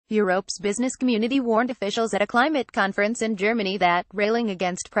Europe's business community warned officials at a climate conference in Germany that railing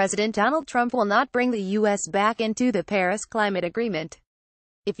against President Donald Trump will not bring the U.S. back into the Paris Climate Agreement.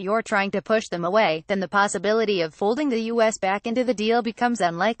 If you're trying to push them away, then the possibility of folding the U.S. back into the deal becomes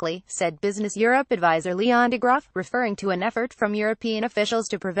unlikely, said Business Europe advisor Leon de Graaf, referring to an effort from European officials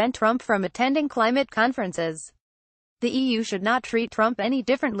to prevent Trump from attending climate conferences. The EU should not treat Trump any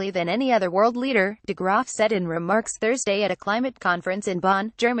differently than any other world leader, de Graaf said in remarks Thursday at a climate conference in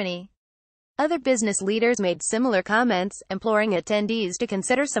Bonn, Germany. Other business leaders made similar comments, imploring attendees to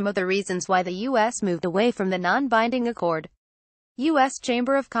consider some of the reasons why the U.S. moved away from the non-binding accord. U.S.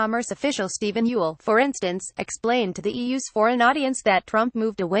 Chamber of Commerce official Stephen Ewell, for instance, explained to the EU's foreign audience that Trump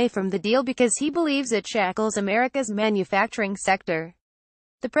moved away from the deal because he believes it shackles America's manufacturing sector.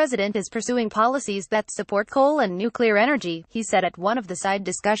 The president is pursuing policies that support coal and nuclear energy, he said at one of the side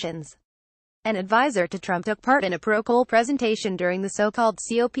discussions. An advisor to Trump took part in a pro-coal presentation during the so-called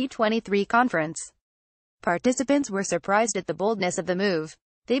COP23 conference. Participants were surprised at the boldness of the move.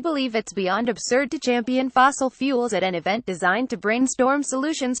 They believe it's beyond absurd to champion fossil fuels at an event designed to brainstorm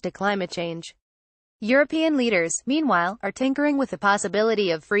solutions to climate change. European leaders, meanwhile, are tinkering with the possibility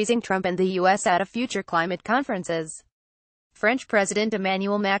of freezing Trump and the U.S. out of future climate conferences. French President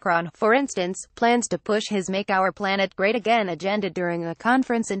Emmanuel Macron, for instance, plans to push his Make Our Planet Great Again agenda during a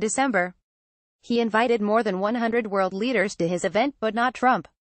conference in December. He invited more than 100 world leaders to his event, but not Trump.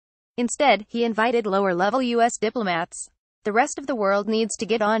 Instead, he invited lower-level U.S. diplomats. The rest of the world needs to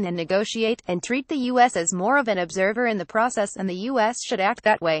get on and negotiate, and treat the U.S. as more of an observer in the process, and the U.S. should act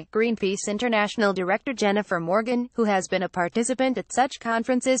that way, Greenpeace International Director Jennifer Morgan, who has been a participant at such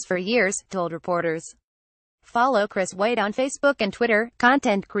conferences for years, told reporters. Follow Chris White on Facebook and Twitter.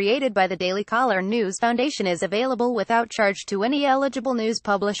 Content created by the Daily Caller News Foundation is available without charge to any eligible news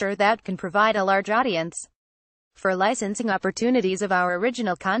publisher that can provide a large audience. For licensing opportunities of our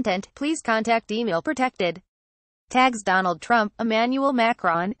original content, please contact Email Protected. Tags Donald Trump, Emmanuel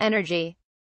Macron, Energy.